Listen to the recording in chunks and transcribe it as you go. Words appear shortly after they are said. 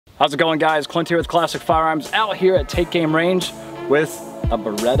How's it going, guys? Clint here with Classic Firearms, out here at Take Game Range with a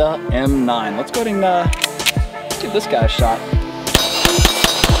Beretta M9. Let's go ahead and give this guy a shot.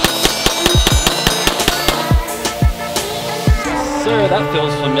 Sir, that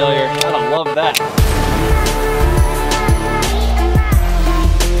feels familiar. Gotta love that.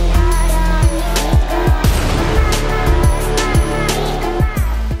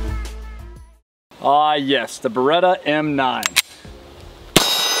 Ah, yes, the Beretta M9.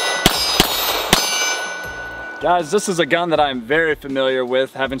 Guys, this is a gun that I'm very familiar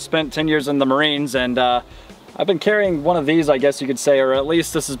with, having spent 10 years in the Marines, and I've been carrying one of these, I guess you could say, or at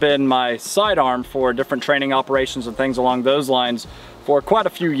least this has been my sidearm for different training operations and things along those lines for quite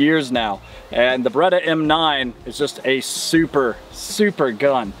a few years now. And the Beretta M9 is just a super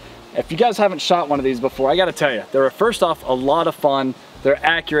gun. If you guys haven't shot one of these before, I gotta tell you, they're first off a lot of fun. They're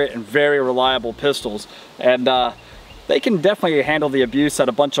accurate and very reliable pistols, and they can definitely handle the abuse that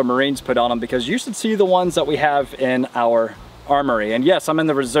a bunch of Marines put on them, because you should see the ones that we have in our armory. And yes, I'm in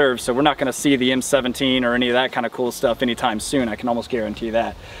the reserve, so we're not going to see the M17 or any of that kind of cool stuff anytime soon. I can almost guarantee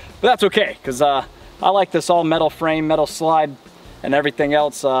that. But that's okay, because I like this all metal frame, metal slide, and everything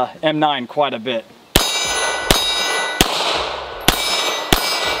else M9 quite a bit.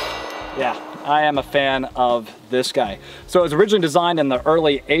 Yeah, I am a fan of this guy. So it was originally designed in the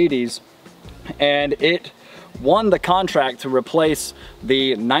early 80s, and it won the contract to replace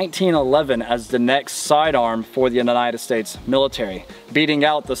the 1911 as the next sidearm for the United States military, beating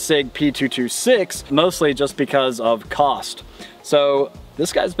out the SIG P226, mostly just because of cost. So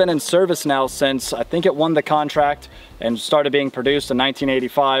this guy's been in service now since, I think it won the contract and started being produced in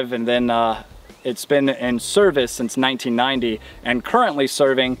 1985, and then it's been in service since 1990 and currently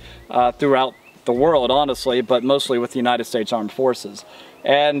serving throughout the world, honestly, but mostly with the United States Armed Forces.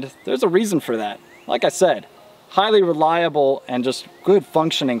 And there's a reason for that. Like I said, highly reliable and just good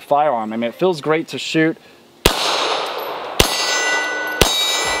functioning firearm. I mean, it feels great to shoot.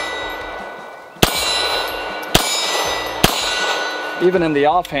 Even in the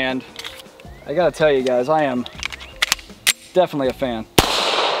offhand, I gotta tell you guys, I am definitely a fan.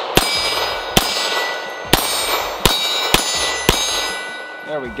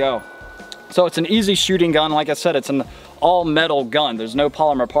 There we go. So it's an easy shooting gun. Like I said, it's an all metal gun. There's no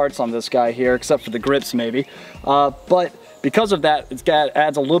polymer parts on this guy here, except for the grips maybe. But because of that, it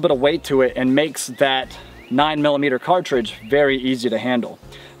adds a little bit of weight to it and makes that 9mm cartridge very easy to handle.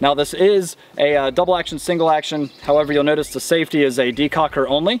 Now this is a double action, single action. However, you'll notice the safety is a decocker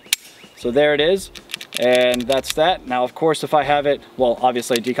only. So there it is. And that's that. Now, of course, if I have it, well,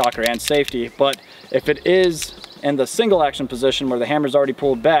 obviously decocker and safety, but if it is in the single action position where the hammer's already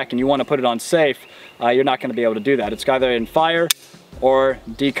pulled back and you want to put it on safe, you're not going to be able to do that. It's either in fire or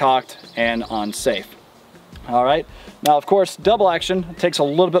decocked and on safe. All right. Now, of course, double action takes a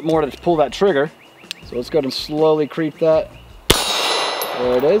little bit more to pull that trigger. So let's go ahead and slowly creep that.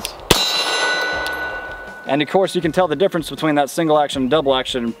 There it is. And of course, you can tell the difference between that single action and double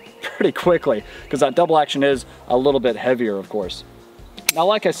action pretty quickly, because that double action is a little bit heavier, of course. Now,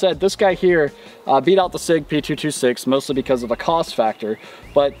 like I said, this guy here beat out the SIG P226 mostly because of a cost factor,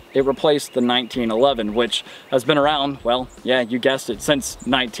 but it replaced the 1911, which has been around, well, yeah, you guessed it, since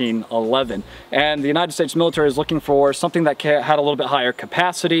 1911. And the United States military is looking for something that had a little bit higher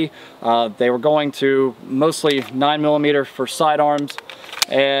capacity. They were going to mostly 9mm for sidearms,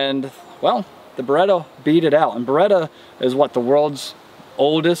 and, well, the Beretta beat it out. And Beretta is what, the world's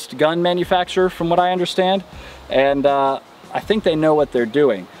oldest gun manufacturer, from what I understand. And I think they know what they're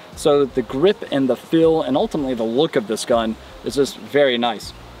doing. So the grip and the feel and ultimately the look of this gun is just very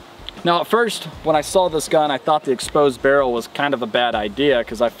nice. Now, at first, when I saw this gun, I thought the exposed barrel was kind of a bad idea,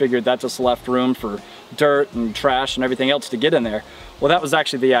 because I figured that just left room for dirt and trash and everything else to get in there. Well, that was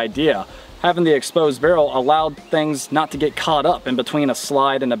actually the idea. Having the exposed barrel allowed things not to get caught up in between a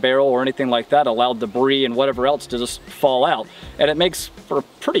slide and a barrel or anything like that, allowed debris and whatever else to just fall out. And it makes for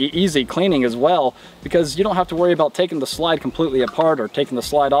pretty easy cleaning as well, because you don't have to worry about taking the slide completely apart or taking the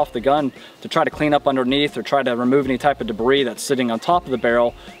slide off the gun to try to clean up underneath or try to remove any type of debris that's sitting on top of the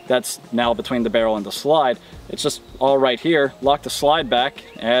barrel that's now between the barrel and the slide. It's just all right here. Lock the slide back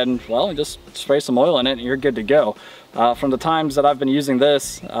and, well, just spray some oil in it and you're good to go. From the times that I've been using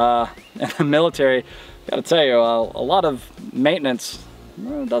this in the military, I gotta tell you, a lot of maintenance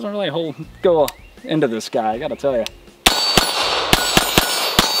doesn't really go into this guy, I gotta tell you.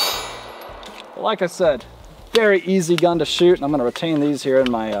 But like I said, very easy gun to shoot, and I'm gonna retain these here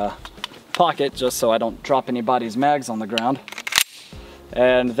in my pocket just so I don't drop anybody's mags on the ground.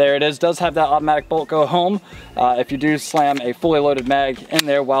 And there it is. Does have that automatic bolt go home if you do slam a fully loaded mag in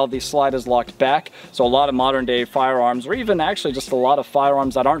there while the slide is locked back. So a lot of modern day firearms, or even actually just a lot of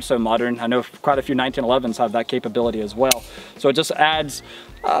firearms that aren't so modern, I know quite a few 1911s have that capability as well. So it just adds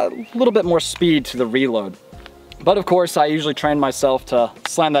a little bit more speed to the reload. But of course, I usually train myself to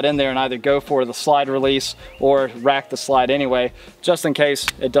slam that in there and either go for the slide release or rack the slide anyway, just in case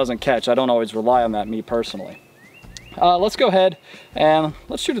it doesn't catch. I don't always rely on that, me personally. Let's go ahead and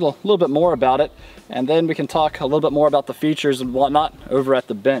let's shoot a little bit more about it, and then we can talk a little bit more about the features and whatnot over at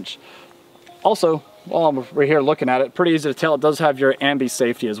the bench. Also, while we're here looking at it, pretty easy to tell it does have your ambi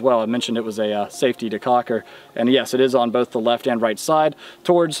safety as well. I mentioned it was a safety decocker, and yes, it is on both the left and right side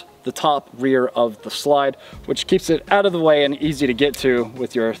towards the top rear of the slide, which keeps it out of the way and easy to get to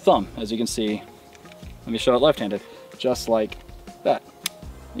with your thumb. As you can see, let me show it left-handed, just like that.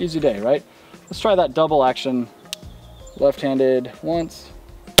 Easy day, right? Let's try that double action left-handed once.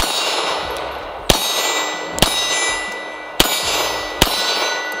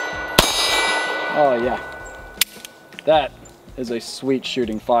 Oh yeah, that is a sweet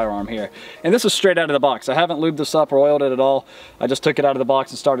shooting firearm here. And this is straight out of the box. I haven't lubed this up or oiled it at all. I just took it out of the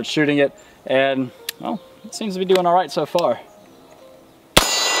box and started shooting it, and well, it seems to be doing all right so far.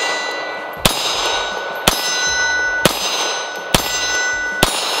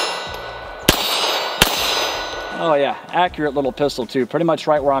 Oh yeah, accurate little pistol too. Pretty much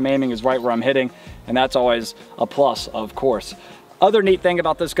right where I'm aiming is right where I'm hitting, and that's always a plus, of course. Other neat thing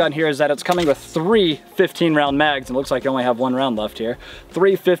about this gun here is that it's coming with 3 15-round mags. It looks like you only have 1 round left here.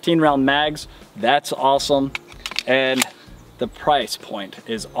 3 15-round mags, that's awesome. And the price point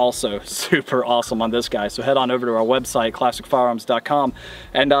is also super awesome on this guy. So head on over to our website, classicfirearms.com,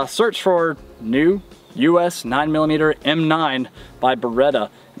 and search for new US 9mm M9 by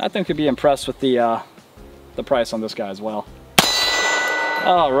Beretta. And I think you'll be impressed with the price on this guy as well.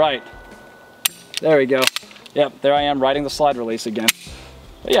 All right, there we go. Yep, there I am riding the slide release again.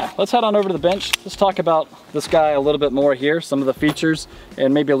 But yeah, let's head on over to the bench. Let's talk about this guy a little bit more here, some of the features,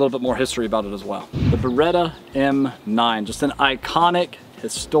 and maybe a little bit more history about it as well. The Beretta M9, just an iconic,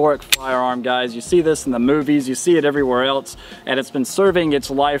 historic firearm, guys. You see this in the movies, you see it everywhere else, and it's been serving its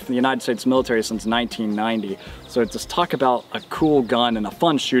life in the United States military since 1990. So just talk about a cool gun and a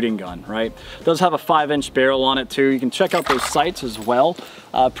fun shooting gun, right? It does have a 5-inch barrel on it too. You can check out those sights as well.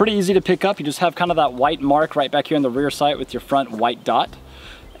 Pretty easy to pick up. You just have kind of that white mark right back here in the rear sight with your front white dot.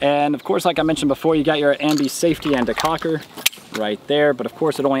 And of course, like I mentioned before, you got your ambi safety and decocker right there, but of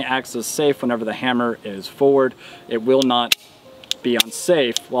course it only acts as safe whenever the hammer is forward. It will not be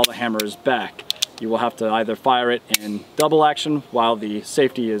unsafe while the hammer is back. You will have to either fire it in double action while the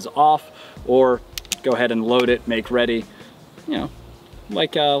safety is off, or go ahead and load it, make ready, you know,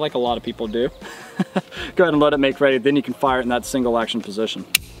 like a lot of people do. Go ahead and load it, make ready, then you can fire it in that single action position.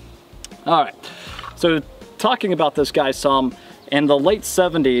 All right, so talking about this guy some, in the late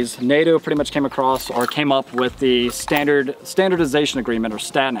 70s, NATO pretty much came across or came up with the standardization agreement, or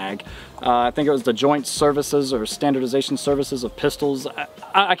STANAG. I think it was the Joint Services or Standardization Services of Pistols.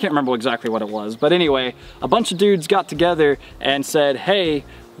 I can't remember exactly what it was, but anyway, a bunch of dudes got together and said, hey,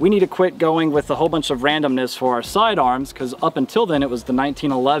 we need to quit going with a whole bunch of randomness for our sidearms, because up until then it was the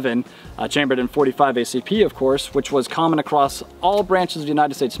 1911 chambered in .45 ACP, of course, which was common across all branches of the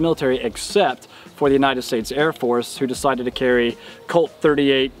United States military except for the United States Air Force, who decided to carry Colt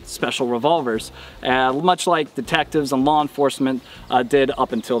 38 special revolvers, much like detectives and law enforcement did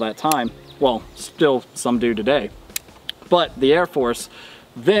up until that time. Well, still some do today. But the Air Force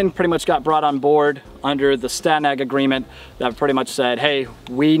then pretty much got brought on board under the STANAG agreement that pretty much said, hey,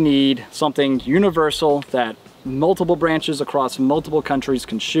 we need something universal that multiple branches across multiple countries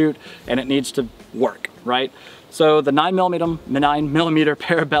can shoot, and it needs to work, right? So the 9mm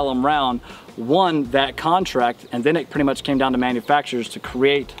Parabellum round won that contract, and then it pretty much came down to manufacturers to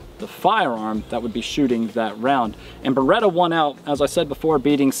create the firearm that would be shooting that round. And Beretta won out, as I said before,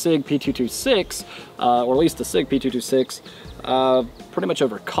 beating SIG P226, or at least the SIG P226, pretty much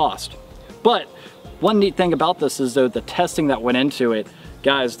over cost. But one neat thing about this is, though, the testing that went into it.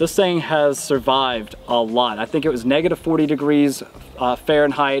 Guys, this thing has survived a lot. I think it was -40 degrees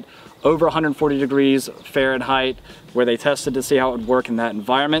Fahrenheit, over 140 degrees Fahrenheit, where they tested to see how it would work in that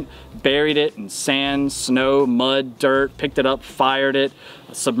environment, buried it in sand, snow, mud, dirt, picked it up, fired it,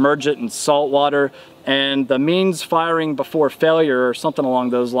 submerged it in salt water, and the means firing before failure, or something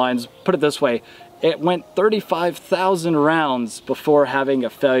along those lines, put it this way, it went 35,000 rounds before having a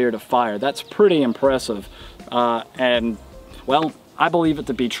failure to fire. That's pretty impressive. And, well, I believe it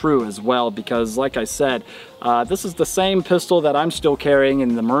to be true as well, because like I said, this is the same pistol that I'm still carrying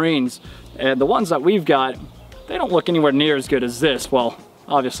in the Marines, and the ones that we've got, they don't look anywhere near as good as this. Well,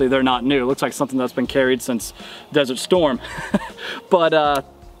 obviously they're not new. It looks like something that's been carried since Desert Storm. But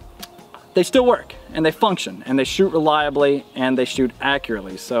they still work, and they function, and they shoot reliably, and they shoot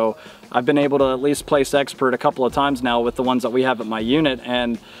accurately. So I've been able to at least place expert a couple of times now with the ones that we have at my unit,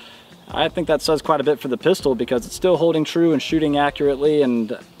 and I think that says quite a bit for the pistol because it's still holding true and shooting accurately,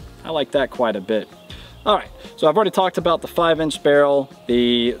 and I like that quite a bit. All right, so I've already talked about the 5-inch barrel,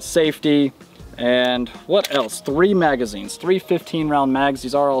 the safety, and what else? 3 magazines, 3 15-round mags.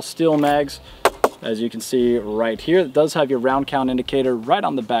 These are all steel mags. As you can see right here, it does have your round count indicator right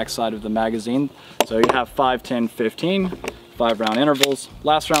on the back side of the magazine. So you have 5, 10, 15, 5-round intervals.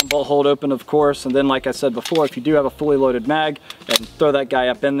 Last round bolt hold open, of course, and then like I said before, if you do have a fully loaded mag, and throw that guy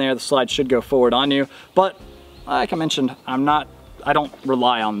up in there, the slide should go forward on you. But like I mentioned, I don't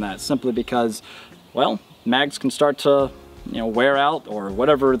rely on that simply because, well, mags can start to wear out, or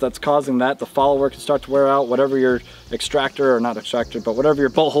whatever that's causing that. The follower can start to wear out, whatever your extractor, or not extractor, but whatever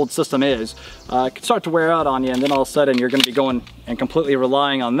your bolt hold system is, it can start to wear out on you, and then all of a sudden you're going to be going and completely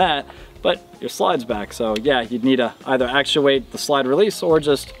relying on that, but your slide's back. So yeah, you'd need to either actuate the slide release or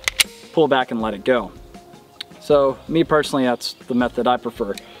just pull back and let it go. So me personally, that's the method I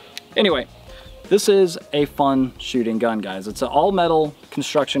prefer. Anyway, this is a fun shooting gun, guys. It's an all metal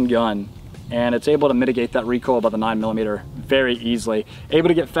construction gun, and it's able to mitigate that recoil by the 9mm very easily. Able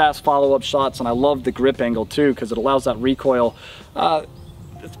to get fast follow-up shots, and I love the grip angle too because it allows that recoil.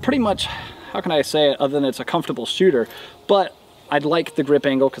 It's pretty much, how can I say it other than it's a comfortable shooter, but I'd like the grip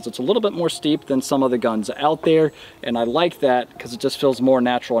angle because it's a little bit more steep than some of the guns out there, and I like that because it just feels more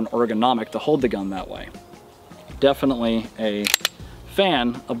natural and ergonomic to hold the gun that way. Definitely a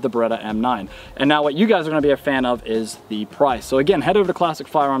fan of the Beretta M9. And now what you guys are going to be a fan of is the price. So again, head over to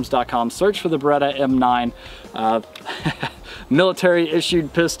classicfirearms.com, search for the Beretta M9 military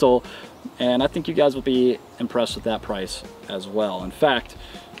issued pistol, and I think you guys will be impressed with that price as well. In fact,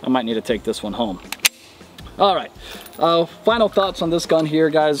 I might need to take this one home. All right, final thoughts on this gun here,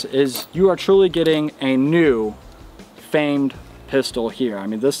 guys, is you are truly getting a new famed pistol here. I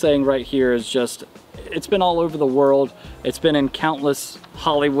mean, this thing right here is just, it's been all over the world. It's been in countless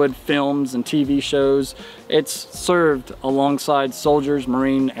Hollywood films and TV shows. It's served alongside soldiers,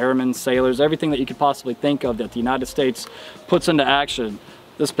 Marine, airmen, sailors, everything that you could possibly think of that the United States puts into action.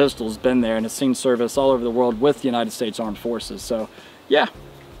 This pistol's been there, and it's seen service all over the world with the United States Armed Forces. So yeah,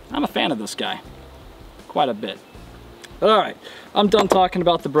 I'm a fan of this guy quite a bit. But all right, I'm done talking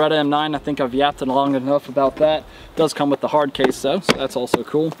about the Beretta M9. I think I've yapped long enough about that. It does come with the hard case though, so that's also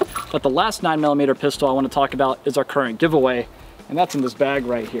cool. But the last 9mm pistol I want to talk about is our current giveaway, and that's in this bag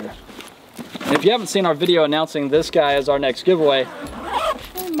right here. And if you haven't seen our video announcing this guy as our next giveaway,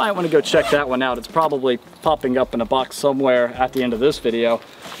 you might want to go check that one out. It's probably popping up in a box somewhere at the end of this video.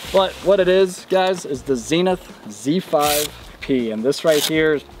 But what it is, guys, is the Zenith Z5P, and this right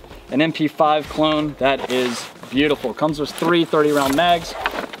here is an MP5 clone that is beautiful. Comes with 3 30-round mags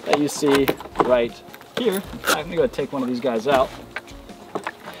that you see right here. In fact, I'm gonna take one of these guys out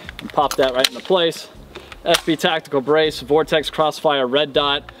and pop that right into place. SB tactical brace, Vortex Crossfire red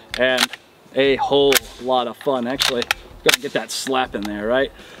dot, and a whole lot of fun. Actually, gotta get that slap in there,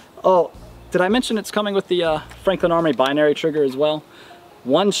 right? Oh, did I mention it's coming with the Franklin Armory binary trigger as well?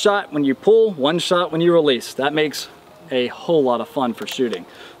 One shot when you pull, one shot when you release. That makes a whole lot of fun for shooting.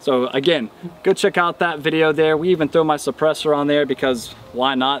 So again, go check out that video there. We even throw my suppressor on there because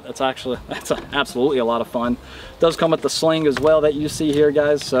why not? That's absolutely a lot of fun. It does come with the sling as well that you see here,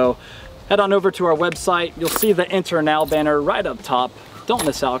 guys. So head on over to our website. You'll see the Enter Now banner right up top. Don't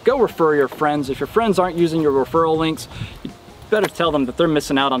miss out. Go refer your friends. If your friends aren't using your referral links, you better tell them that they're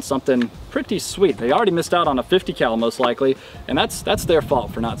missing out on something pretty sweet. They already missed out on a 50 cal most likely, and that's their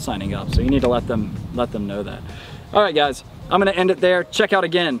fault for not signing up. So you need to let them know that. All right, guys, I'm gonna end it there. Check out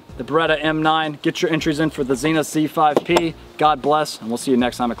again the Beretta M9. Get your entries in for the Zenith Z5P. God bless, and we'll see you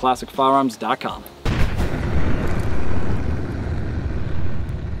next time at classicfirearms.com.